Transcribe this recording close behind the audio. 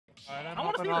Alright, I'm I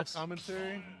wanna hopping see off this.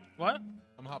 commentary. What?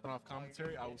 I'm hopping off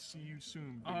commentary. I will see you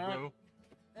soon, big All right. bro.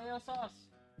 Hey, yo, Sauce.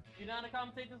 You down to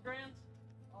commentate this Grands?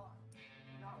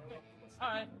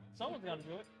 Alright, someone's gotta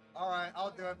do it. Alright,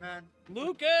 I'll do it, man.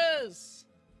 Lucas!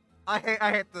 I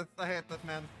hate this,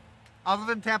 man. I was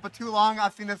in Tampa too long,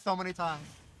 I've seen this so many times.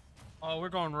 Oh, we're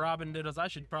going Robin Dittos. I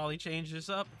should probably change this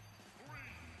up.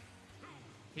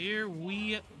 Here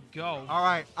we go.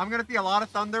 Alright, I'm gonna see a lot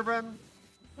of Thunderbird.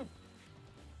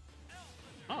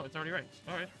 Oh, it's already right.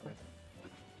 Alright.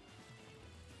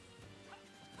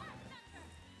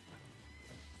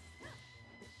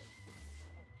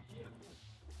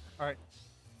 Alright.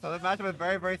 So this matchup is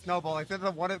very, very snowballing. Since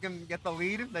one is gonna get the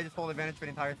lead, they just hold advantage for the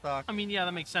entire stock. I mean, yeah,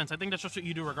 that makes sense. I think that's just what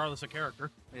you do regardless of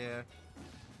character. Yeah.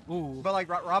 Ooh. But like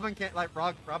Robin can't like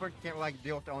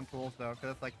deal with their own tools though,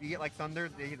 because it's like you get like Thunder,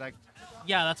 he like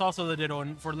Yeah, that's also the ditto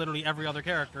for literally every other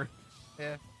character.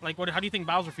 yeah. Like, how do you think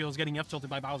Bowser feels getting F-tilted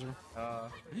by Bowser? Uh,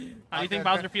 How do you think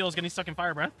Bowser feels getting stuck in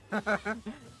fire breath?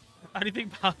 How do you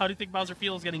think Bowser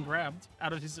feels getting grabbed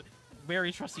out of his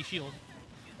very trusty shield?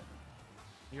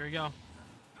 Here we go.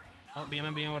 Oh,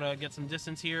 BMM being able to get some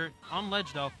distance here. On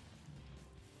ledge, though.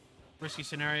 Risky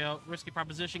scenario. Risky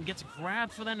proposition. Gets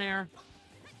grabbed for the nair.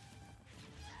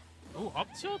 Oh, up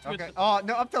tilt. okay. Oh,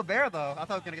 no, up till bear, though. I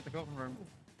thought I was going to get the goal from him.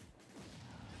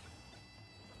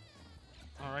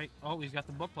 All right. Oh, he's got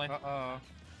the book play. Uh-oh.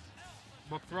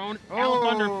 Book thrown. Oh. Al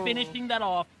Thunder finishing that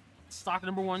off. Stock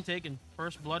number 1 taken.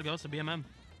 First blood goes to BMM.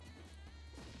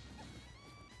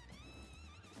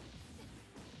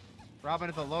 Robin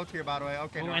is a low tier, by the way.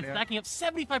 Okay, Oh, no and idea. stacking up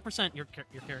 75%. You're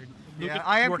carried. Yeah, Lucas,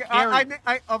 I am. you are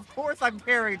carried. Of course, I'm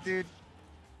carried, dude.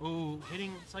 Ooh,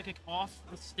 hitting Psychic off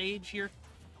the stage here.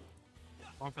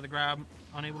 Going for the grab,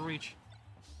 unable to reach.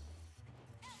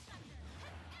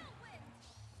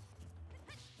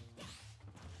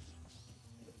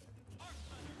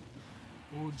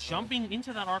 Ooh, jumping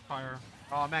into that arc fire.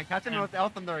 Oh man, catching him with L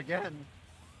Thunder again.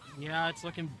 Yeah, it's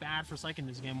looking bad for Psychic in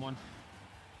this game 1.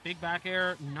 Big back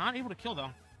air, not able to kill though.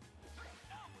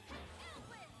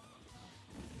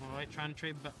 All right, trying to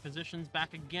trade positions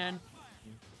back again.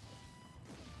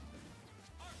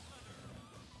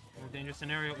 Oh, dangerous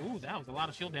scenario. Ooh, that was a lot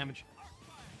of shield damage.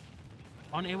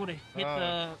 Unable to hit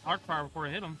the arc fire before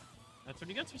it hit him. That's what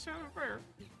he gets for Sarah Prayer.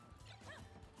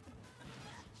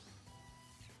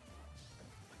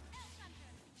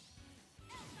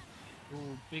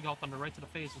 Ooh, big All Thunder right to the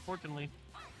face. Unfortunately,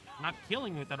 not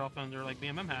killing with that All Thunder like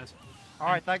BMM has. All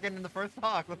right, second in the first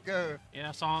talk. Let's go.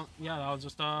 Yeah, yeah, that was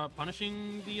just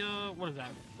punishing the what is that?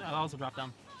 Yeah, that was a drop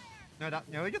down.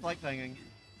 No, he just like hanging.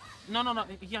 No.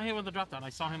 Yeah, he was the drop down. I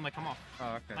saw him like come off.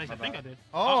 Oh, okay. I think I did.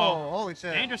 Oh, Uh-oh. holy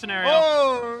shit. Dangerous scenario.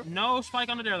 Oh! No spike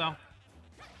on the dare though.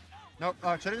 Nope.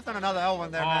 Oh, should have just done another L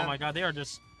one there, man. Oh my god, they are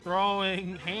just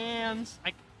throwing hands.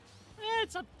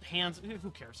 It's not hands. Who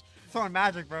cares? Throwing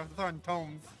magic, bro. Throwing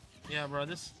tomes. Yeah, bro.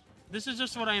 This is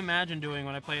just what I imagine doing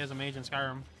when I play as a mage in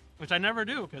Skyrim, which I never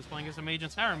do because playing as a mage in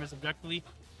Skyrim is objectively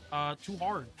too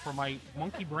hard for my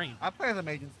monkey brain. I play as a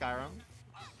mage in Skyrim.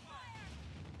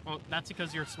 Well, that's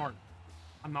because you're smart.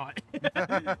 I'm not.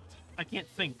 I can't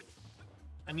think.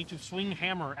 I need to swing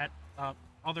hammer at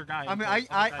other guys. I mean,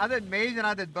 I did mage and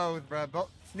I did both, bro.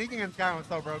 Sneaking in Skyrim was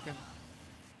so broken.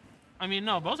 I mean,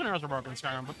 no, bows and arrows are broken in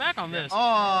Skyrim, but back on this.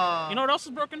 Oh. You know what else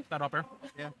is broken? That up air.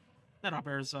 Yeah. That up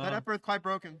air is That upper is quite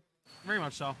broken. very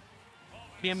much so.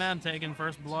 BMM taking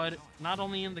first blood, not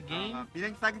only in the game. You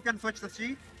think Psychic's gonna switch the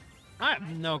sheath? I have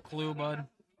no clue, bud.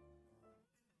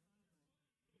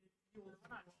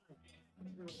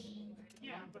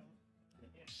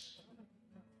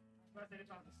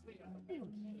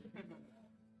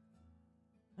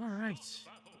 All right.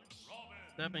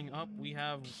 Stepping up, we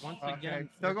have once again.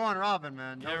 Still going Robin,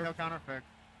 man. No, Yeah. no counterpick.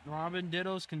 Robin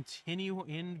Dittos continue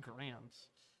in Grands.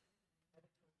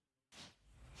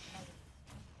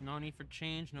 No need for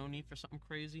change, no need for something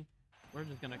crazy. We're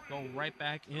just gonna go right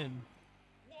back in.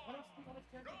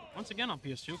 Once again on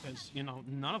PS2, because, you know,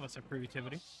 none of us have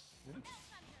creativity.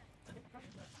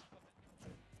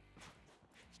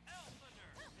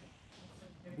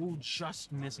 Ooh,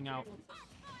 just missing out.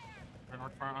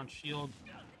 Arc fire on shield.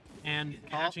 And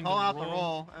catching Call the out roll. the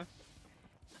roll.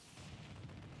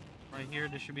 Right here,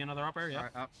 this should be another up air, yeah. All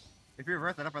right, up. If you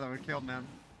reverse that up, that would have killed, man.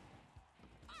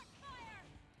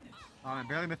 Oh, man,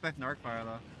 barely missed an arc fire,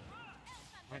 though.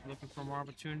 Right, looking for more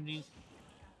opportunities.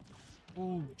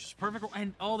 Ooh, just perfect.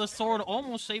 And oh, the sword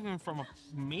almost saved him from a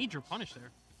major punish there.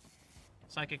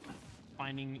 Psychic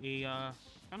finding a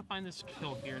trying to find this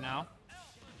kill here now.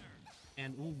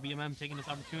 And ooh, BMM taking this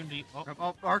opportunity.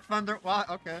 Oh, Arc Thunder. What?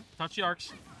 Okay. touch the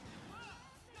arcs.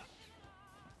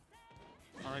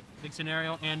 All right, big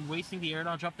scenario, and wasting the air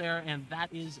dodge up there, and that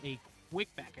is a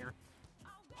quick back air.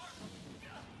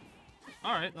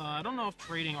 All right, I don't know if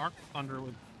trading Arc Thunder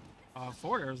with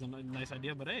forward air is a nice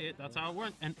idea, but hey, that's how it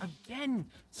went. And again,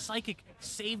 Psychic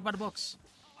saved by the books.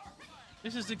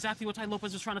 This is exactly what Ty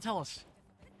Lopez was trying to tell us.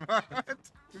 What?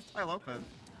 Who's Ty Lopez?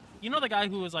 You know the guy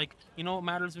who was like, you know what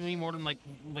matters to me more than like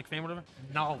fame or whatever?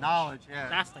 Knowledge. Knowledge, yeah.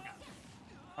 That's the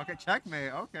guy. Okay,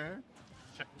 checkmate. Okay.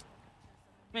 Check.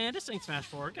 Man, this ain't Smash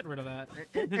 4. Get rid of that.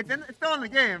 It's still in the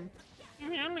game.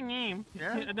 Yeah, in the game.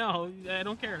 Yeah. No, I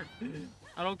don't care.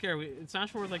 I don't care.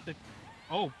 Smash 4 is like the...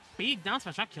 Oh, big down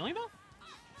smash. Not killing though?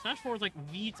 Smash 4 is like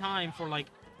the time for like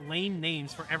lame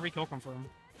names for every kill confirm.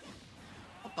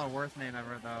 What's the worst name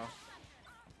ever, though?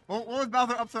 What was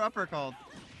Bowser Up So Upper called?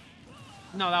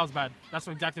 No, that was bad. That's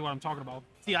exactly what I'm talking about.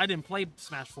 See, I didn't play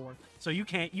Smash 4, so you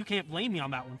can't blame me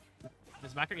on that one.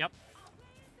 This backer, yep.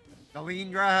 The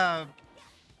lean grab.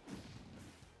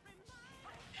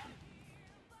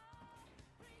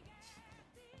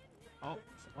 Oh,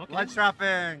 okay. Ledge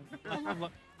trapping.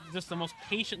 Just the most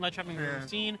patient ledge trapping we've ever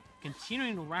seen.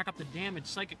 Continuing to rack up the damage.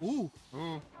 Psychic. Ooh.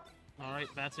 Ooh. All right,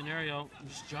 bad scenario.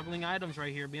 Just juggling items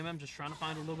right here. BMM just trying to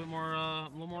find a little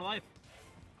more life.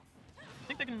 I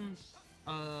think they can.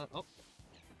 Oh,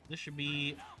 this should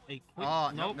be a quick.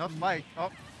 Oh, nope. no spike. Oh,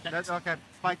 that's okay.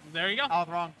 Spike. There you go. I was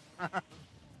wrong.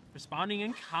 Responding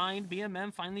in kind.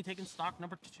 BMM finally taking stock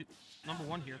number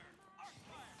 1 here.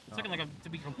 It's looking like to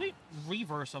be complete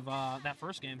reverse of that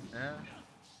first game. Yeah.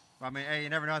 Well, I mean, hey, you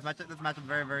never know. This match is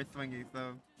very, very swingy,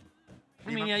 so. I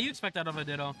mean, yeah, you expect that of a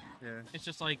Ditto. Yeah. It's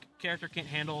just like character can't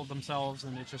handle themselves,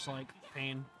 and it's just like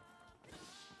pain.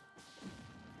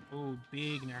 Ooh,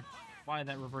 big nair. Why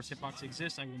that reverse hitbox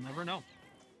exists, I will never know.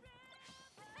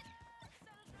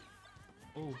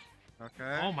 Ooh.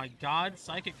 Okay. Oh my God,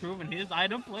 Psychic proving his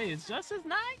item play is just as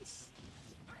nice.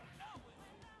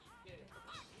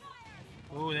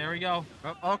 Ooh, there we go.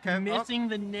 Oh, okay. Missing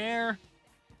the nair.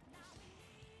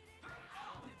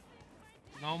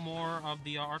 No more of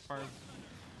the arc fire.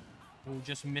 Ooh,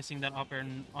 just missing that up air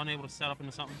and unable to set up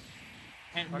into something.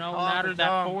 And no matter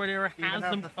that forward air has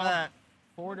them covered.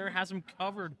 Forward air has him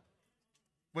covered.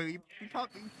 Wait, you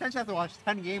potentially have to watch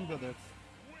 10 games of this.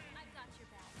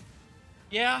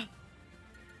 Yeah.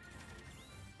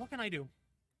 What can I do?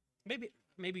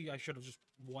 Maybe I should have just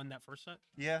won that first set.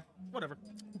 Yeah. Whatever.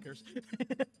 Who cares?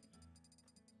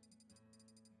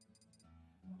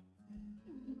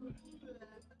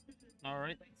 All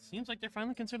right. Seems like they're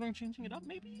finally considering changing it up,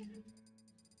 maybe?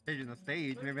 Changing the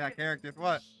stage. Maybe that character.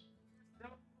 What?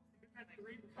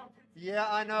 Yeah,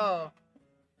 I know.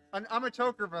 I'm a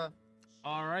choker, bro.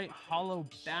 All right. Hollow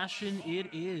Bastion it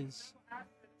is.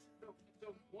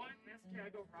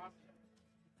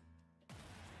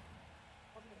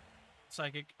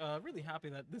 Psychic, really happy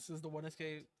that this is the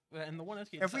 1SK and the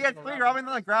 1SK. If we had 3 Robin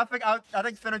on the graphic, I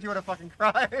think Synergy would have fucking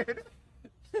cried.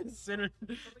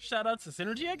 Shout out to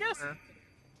Synergy, I guess. Yeah.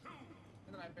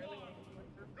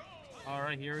 All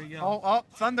right, here we go. Oh,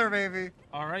 Thunder, baby.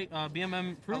 All right,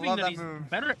 BMM proving that he's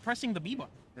better at pressing the B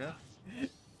button. Yeah.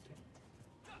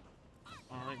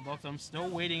 All right, both of them still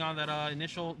waiting on that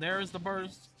initial. There's the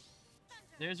burst.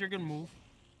 There's your good move.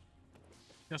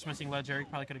 Just missing ledge. Eric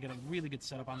probably could have got a really good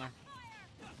setup on there.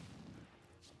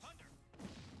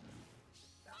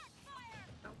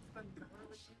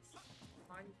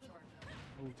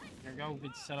 Ooh, there we go.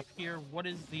 Good setup here. What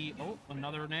is the... Oh,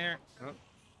 another nair. Oh,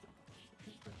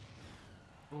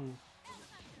 Ooh.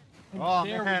 oh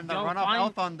there man, the run off L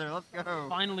Thunder. Let's go.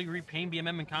 Finally repaying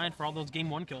BMM in kind for all those game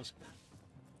 1 kills.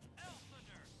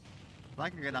 I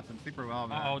can get that from super well,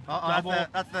 man. Uh-oh, double.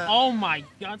 That's it. Oh my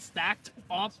God, stacked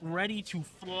up, ready to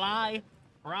fly.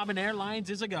 Robin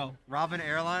Airlines is a go. Robin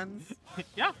Airlines?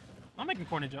 Yeah, I'm making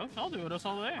corny jokes. I'll do it. That's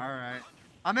all there. All right.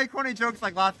 I make corny jokes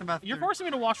like last semester. You're forcing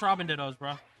me to watch Robin Dittos,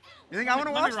 bro. You think I want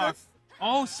to watch this?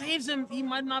 Oh, saves him. He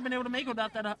might not have been able to make it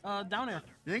without that down air.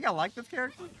 You think I like this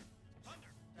character?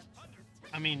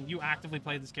 I mean, you actively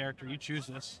play this character. You choose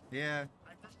this. Yeah.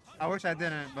 I wish I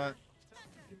didn't, but...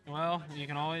 Well, you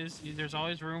can always... There's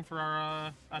always room for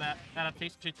our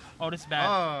adaptation. Oh, this is bad.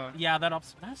 Oh. Yeah, that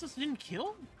ups... That just didn't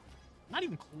kill? Not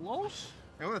even close?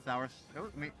 It was ours. It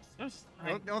was me. It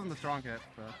wasn't the strong hit,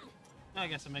 so... I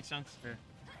guess it makes sense. Yeah.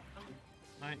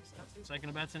 Nice. Second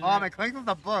of bad scenario. Oh, my clink with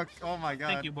the book. Oh my God.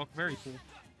 Thank you, book. Very cool.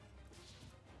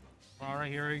 All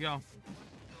right, here we go.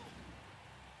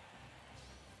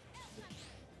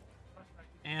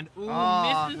 And ooh,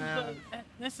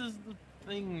 this is the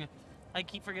thing. I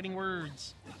keep forgetting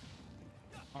words.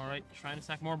 All right, trying to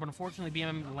stack more, but unfortunately,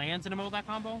 BMM lands in the middle of that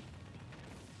combo.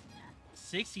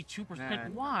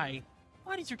 62%. Why?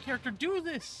 Why does your character do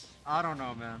this? I don't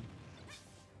know, man.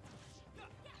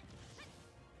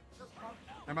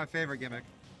 They're my favorite gimmick.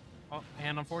 Oh,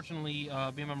 and unfortunately,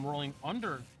 BMM rolling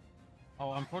under.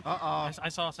 Oh, unfortunately. Uh-oh. I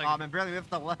saw a second. Oh, man, barely missed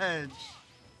the ledge.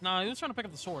 No, he was trying to pick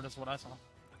up the sword. That's what I saw.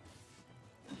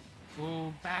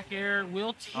 Ooh, back air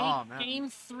will take game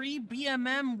 3.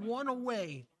 BMM 1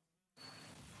 away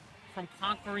from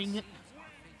conquering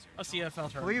a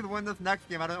CFL tournament. Please win this next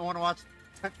game. I don't want to watch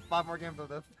 5 more games of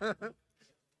this.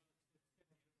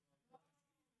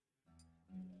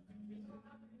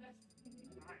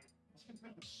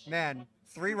 Man,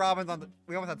 3 Robins on the...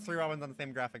 We almost had 3 Robins on the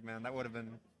same graphic, man. That would have been...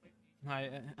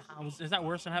 Is that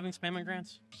worse than having spam and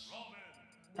grants?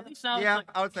 At least now yeah, like,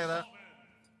 I would say that.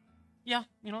 Yeah,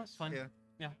 you know, it's fine.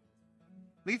 Yeah. At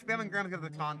least spam and grants because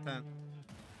of the content.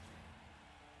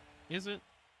 Is it?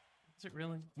 Is it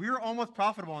really? We were almost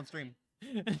profitable on stream.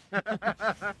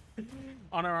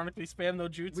 Unironically, spam no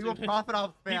jutsu. We will profit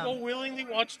off spam. People willingly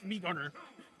watched me gunner.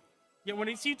 Yeah, when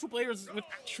they see 2 players with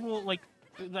actual, like,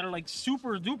 that are, like,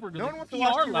 super duper good, no one wants to PR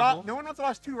watch level. no one wants to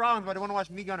watch 2 rounds, but they want to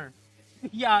watch me gunner.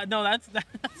 Yeah, no, that's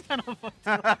kind of fucked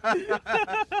up.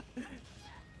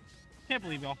 Can't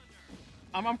believe y'all.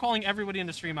 I'm calling everybody in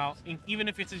the stream out, even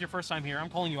if this is your first time here. I'm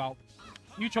calling you out.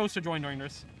 You chose to join during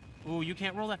this. Ooh, you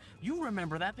can't roll that. You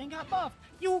remember that thing got buffed.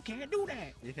 You can't do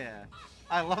that. Yeah.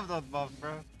 I love those buffs,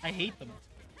 bro. I hate them.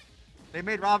 They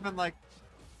made Robin, like,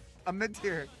 a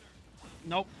mid-tier.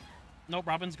 Nope. Nope,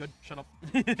 Robin's good. Shut up.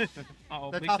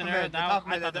 Uh-oh, big scenario down.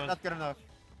 That's good enough.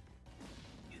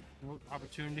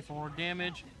 Opportunity for more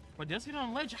damage. But does it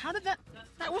on ledge? How did that...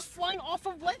 That was flying off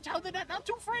of ledge. How did that not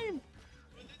 2-frame?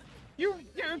 Your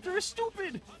character is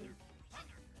stupid.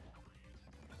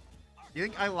 You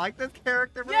think I like this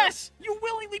character, bro? Yes! You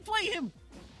willingly play him!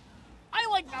 I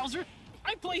like Bowser.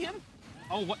 I play him.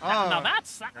 Oh, what? Now that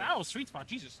was sweet spot.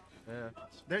 Jesus. Yeah.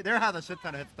 There has a shit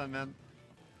ton of hits done, man.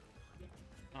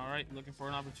 All right, looking for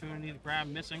an opportunity to grab,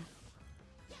 missing.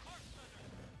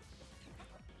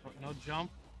 Oh, no jump.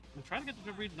 I'm trying to get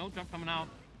the good read. No jump coming out.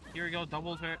 Here we go.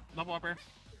 Double up air. All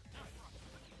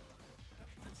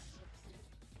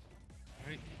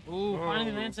right. Ooh,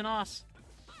 finally lands an os.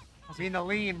 Being the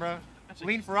lean, bro.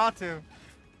 Lean Ferratu.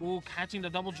 Ooh, catching the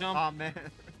double jump. Oh, man.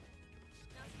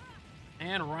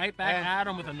 And right back at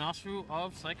him with a Nostru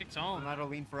of Psychic Zone. Another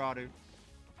lean Ferratu.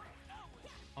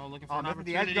 Oh, looking for an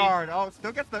opportunity. The edge guard. Oh,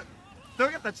 still gets the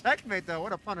checkmate, though.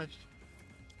 What a punish.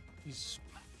 Is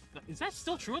that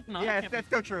still true? No, yeah, it's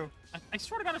still true. I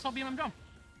swear to God, I saw BMM jump.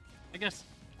 I guess.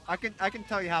 I can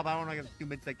tell you how, but I don't want to do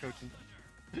mid-state coaching.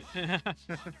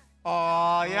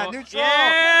 Oh, yeah, neutral!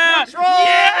 Yeah! Neutral!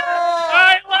 Yeah!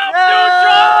 I love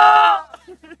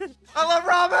neutral! I love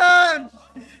Robin!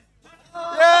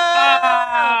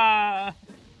 Yeah!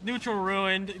 Neutral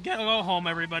ruined. Go home,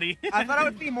 everybody. I thought I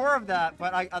would see more of that,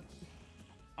 but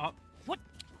what?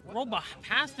 Roba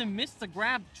passed and missed the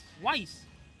grab twice.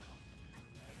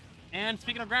 And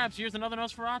speaking of grabs, here's another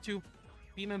Nosferatu.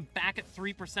 BMM back at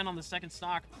 3% on the second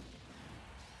stock.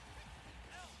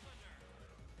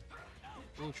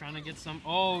 Oh, trying to get some.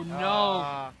 Oh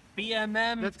no!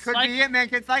 BMM. This could be it, man.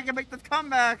 Can Psychic make this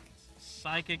comeback?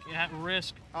 Psychic at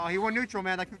risk. Oh, he won neutral,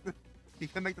 man. He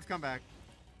can make this comeback.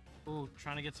 Oh,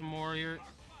 trying to get some more here.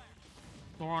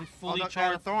 Thoron fully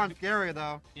charged. Thoron's scary,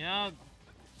 though. Yeah,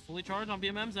 fully charged on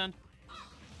BMM's end.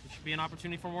 It should be an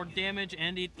opportunity for more damage,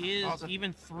 and it is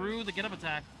even through the get-up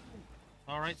attack.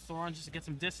 All right, Thoron just to get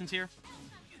some distance here.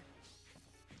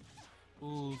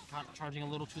 Ooh, charging a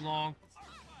little too long.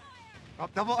 Oh,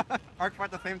 double arc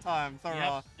at the same time. So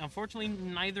raw. Unfortunately,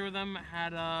 neither of them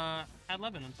had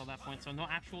Levin until that point, so no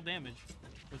actual damage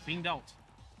was being dealt.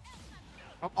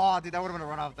 Oh, dude, that would have been a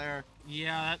run out there.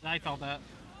 Yeah, I felt that.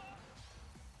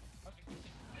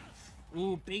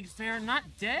 Ooh, big fair, not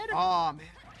dead? Oh, man.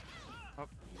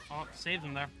 Oh, saved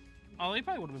him there. Oh, he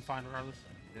probably would have been fine regardless.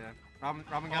 Yeah. Robin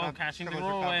got catching the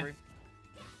roll away.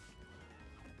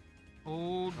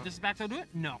 Oh, this is back to do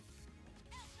it? No.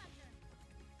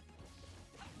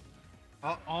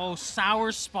 Oh,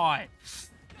 sour spot.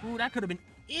 Ooh, that could have been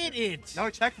it.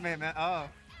 No checkmate, man. Oh.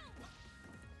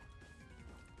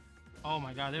 Oh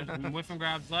my God, there's whiff and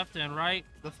grabs left and right.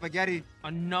 The spaghetti.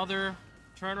 Another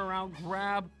turnaround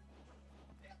grab.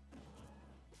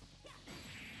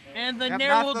 And the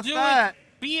Nair will do it.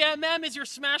 BMM is your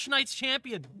Smash Knights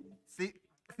champion.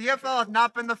 CFL has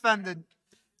not been defended.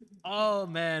 Oh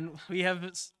man, we have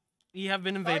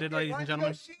been invaded, ladies and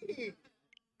gentlemen.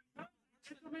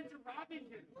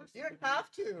 You don't have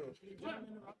to.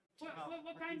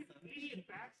 What kind of idiot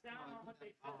backs down on what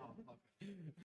they